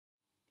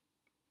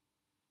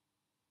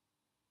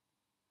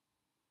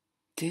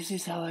This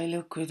is how I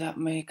look with that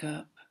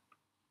makeup.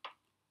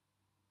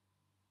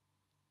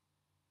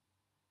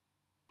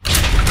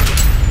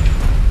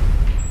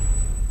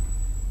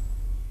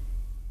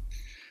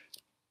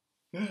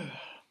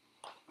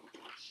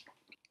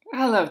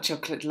 Hello,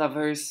 chocolate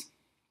lovers.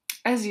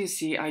 As you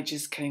see, I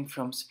just came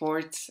from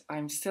sports.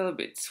 I'm still a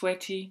bit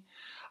sweaty.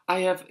 I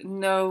have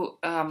no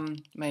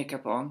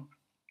makeup on.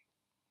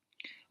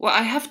 Well,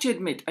 I have to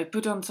admit, I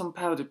put on some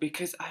powder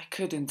because I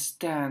couldn't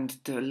stand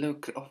the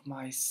look of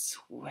my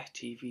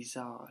sweaty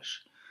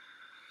visage.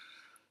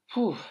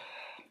 Whew,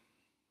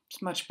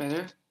 it's much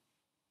better.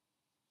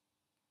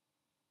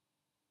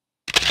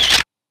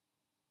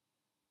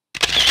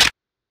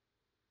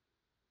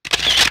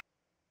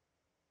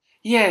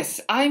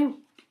 Yes, I'm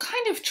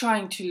kind of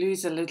trying to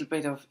lose a little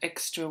bit of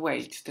extra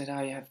weight that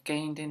I have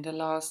gained in the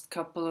last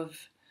couple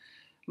of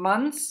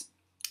months.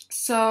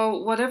 So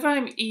whatever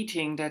I'm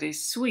eating that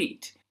is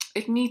sweet,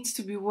 it needs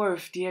to be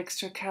worth the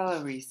extra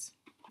calories.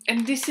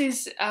 And this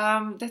is,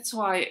 that's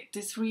why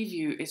this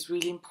review is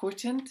really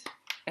important.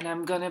 And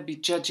I'm gonna be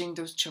judging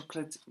those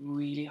chocolates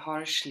really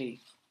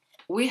harshly.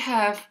 We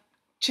have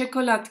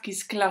czekoladki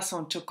z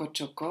klasą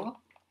Choco,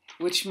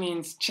 which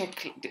means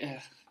Czech.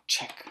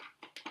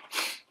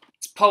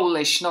 It's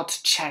Polish, not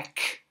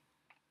Czech.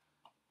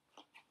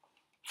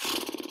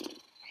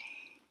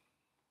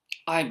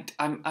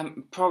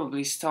 I'm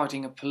probably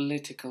starting a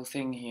political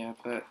thing here,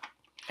 but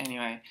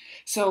anyway.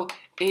 So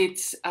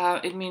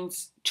it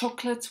means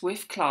chocolates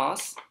with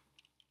class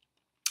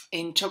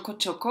in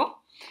Choco,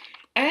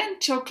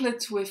 and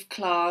chocolates with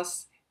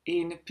class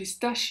in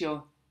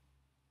Pistachio.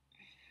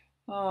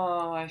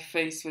 Oh, my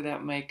face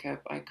without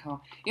makeup, I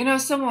can't. You know,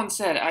 someone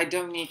said I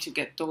don't need to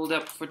get dolled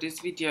up for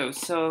this video,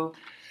 so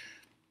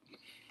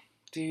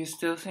do you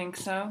still think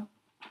so?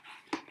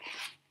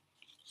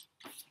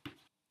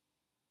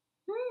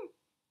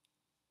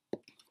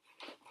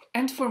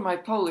 And for my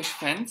Polish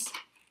friends.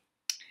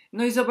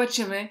 No i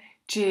zobaczymy,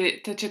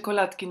 czy te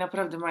czekoladki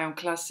naprawdę mają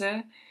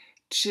klasę,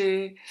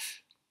 czy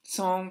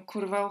są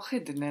kurwa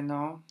ohydne,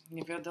 no.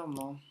 Nie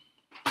wiadomo.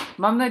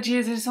 Mam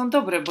nadzieję, że są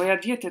dobre, bo ja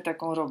dietę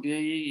taką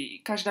robię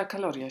i każda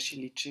kaloria się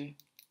liczy.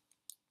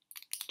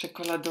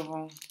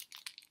 Czekoladową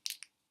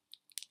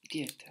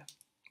dietę.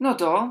 No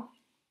to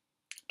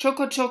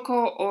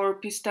Choco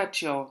or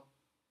Pistachio?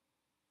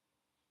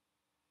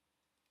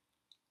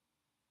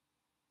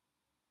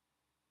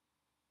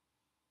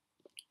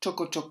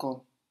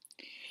 Choco.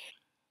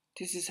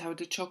 This is how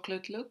the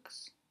chocolate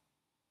looks.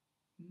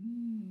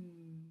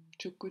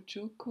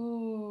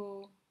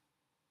 Choco.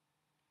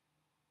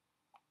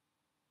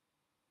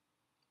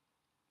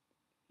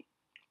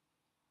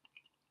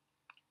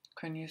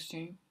 Can you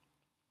see?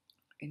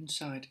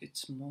 Inside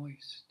it's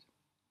moist.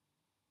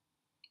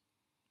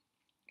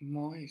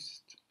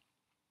 Moist.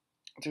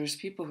 There's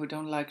people who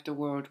don't like the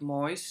word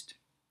moist.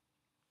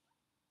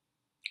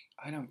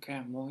 I don't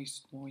care.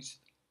 Moist.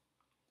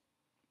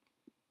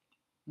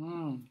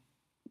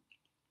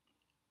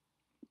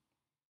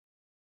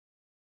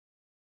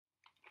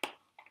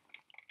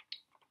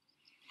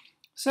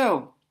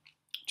 So,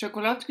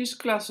 czekoladki z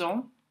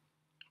klasą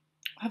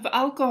have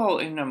alcohol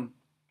in them.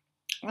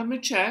 Let me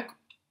check.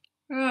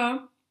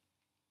 Yeah,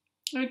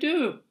 I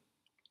do.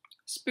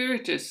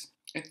 Spiritus.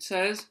 It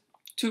says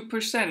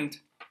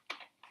 2%,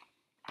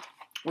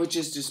 which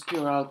is just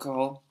pure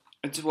alcohol.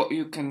 It's what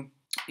you can,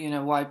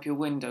 wipe your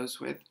windows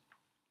with.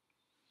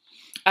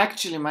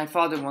 Actually, my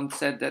father once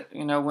said that,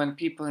 when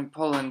people in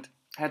Poland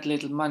had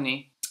little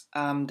money,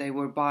 they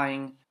were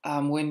buying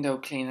window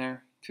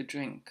cleaner to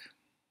drink.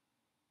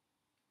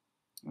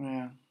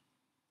 Yeah.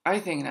 I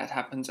think that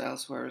happens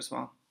elsewhere as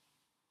well,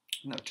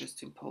 not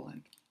just in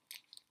Poland.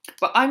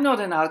 But I'm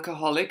not an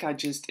alcoholic, I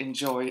just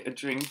enjoy a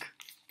drink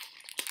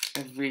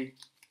every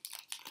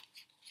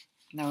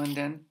now and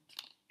then.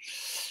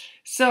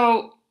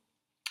 So,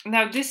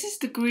 now this is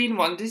the green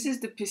one, this is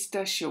the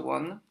pistachio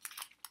one.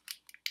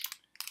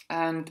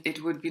 And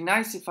it would be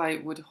nice if I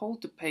would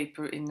hold the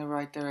paper in the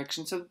right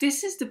direction. So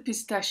this is the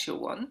pistachio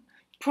one,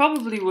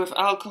 probably with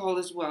alcohol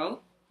as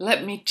well.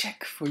 Let me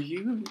check for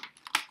you.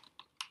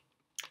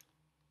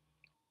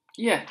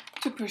 Yeah,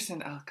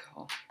 2%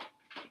 alcohol.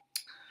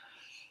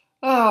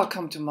 Oh,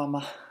 come to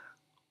mama.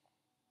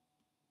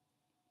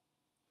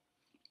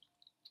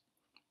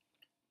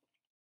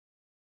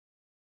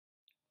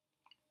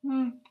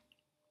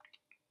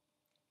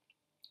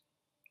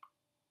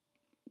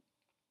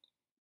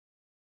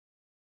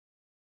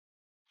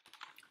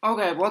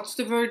 Okay, what's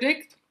the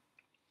verdict?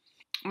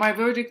 My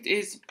verdict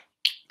is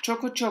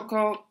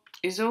Choco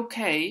is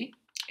okay,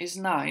 is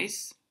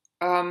nice,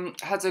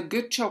 has a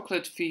good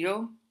chocolate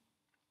feel.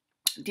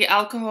 The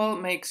alcohol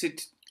makes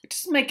it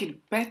doesn't make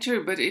it better,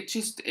 but it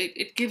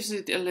gives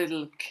it a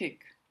little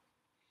kick.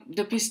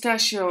 The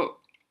pistachio,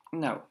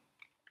 no.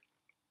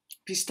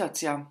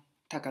 Pistacja,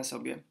 taka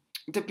sobie.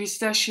 The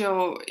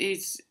pistachio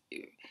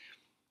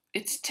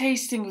it's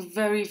tasting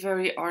very,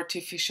 very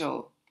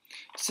artificial.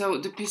 So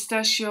the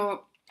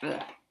pistachio,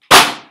 bleh.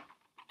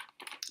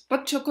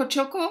 But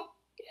Choco,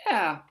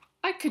 yeah,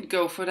 I could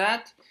go for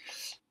that.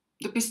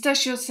 The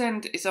pistachio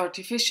scent is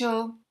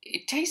artificial.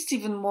 It tastes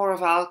even more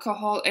of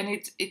alcohol, and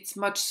it's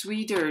much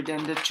sweeter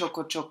than the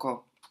Choco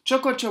Choco.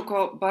 Choco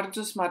Choco,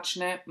 bardzo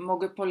smaczne,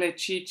 mogę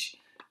polecić.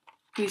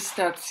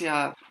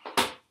 Pistacja.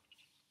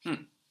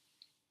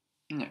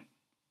 Nie,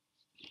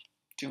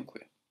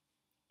 dziękuję.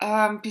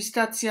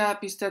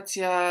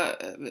 Pistacja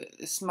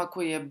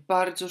smakuje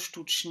bardzo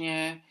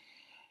sztucznie.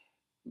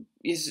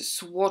 Jest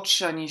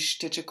słodsza niż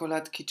te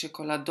czekoladki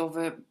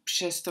czekoladowe,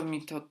 przez to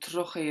mi to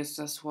trochę jest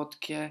za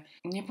słodkie.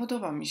 Nie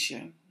podoba mi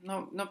się.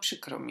 No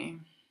przykro mi.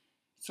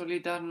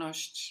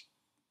 Solidarność,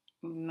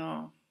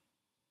 no,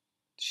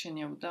 się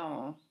nie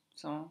udało,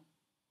 co?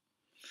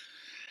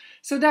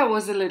 So that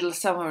was a little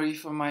summary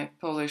for my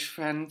Polish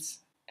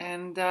friends.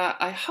 And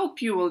I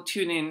hope you will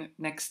tune in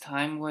next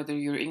time, whether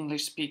you're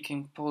English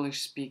speaking,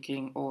 Polish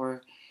speaking,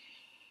 or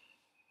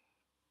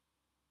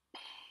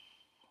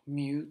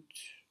mute.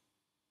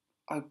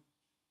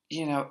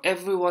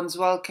 Everyone's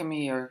welcome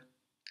here.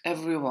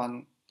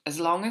 Everyone. As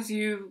long as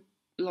you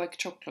like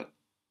chocolate.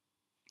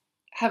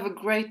 Have a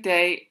great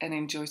day and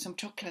enjoy some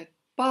chocolate.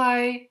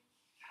 Bye!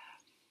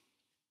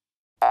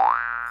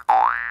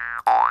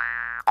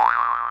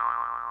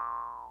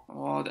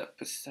 Oh, that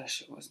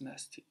pistachio was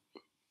nasty.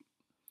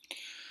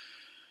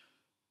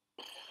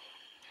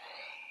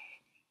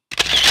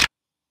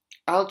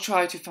 I'll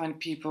try to find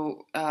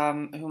people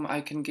whom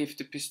I can give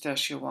the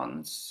pistachio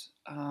ones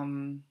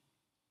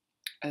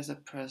as a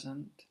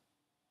present.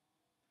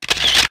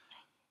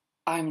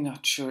 I'm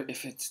not sure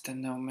if it's the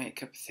no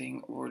makeup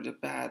thing or the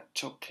bad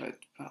chocolate,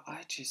 but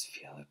I just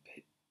feel a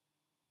bit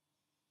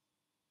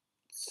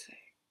sick.